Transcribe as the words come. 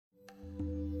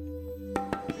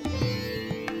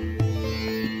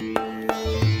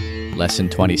Lesson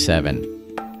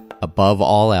 27. Above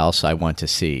all else, I want to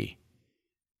see.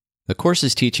 The Course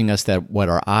is teaching us that what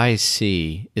our eyes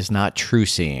see is not true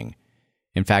seeing.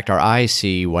 In fact, our eyes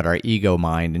see what our ego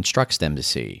mind instructs them to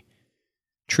see.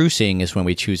 True seeing is when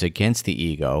we choose against the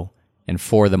ego and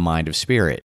for the mind of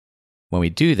spirit. When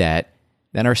we do that,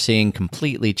 then our seeing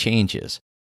completely changes,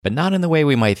 but not in the way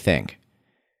we might think.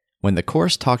 When the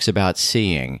Course talks about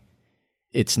seeing,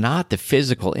 it's not the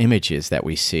physical images that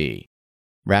we see.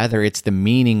 Rather, it's the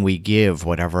meaning we give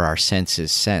whatever our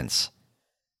senses sense.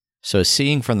 So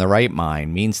seeing from the right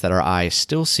mind means that our eyes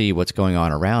still see what's going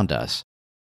on around us,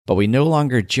 but we no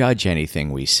longer judge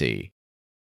anything we see.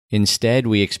 Instead,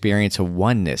 we experience a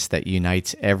oneness that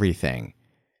unites everything.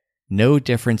 No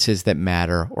differences that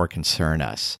matter or concern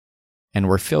us, and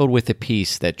we're filled with a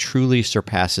peace that truly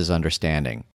surpasses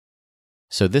understanding.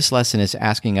 So this lesson is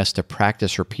asking us to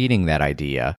practice repeating that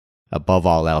idea, above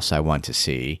all else I want to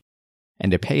see,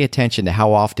 and to pay attention to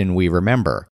how often we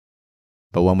remember.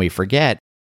 But when we forget,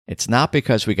 it's not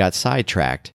because we got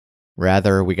sidetracked.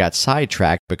 Rather, we got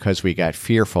sidetracked because we got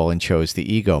fearful and chose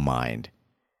the ego mind.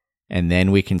 And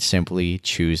then we can simply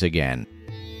choose again.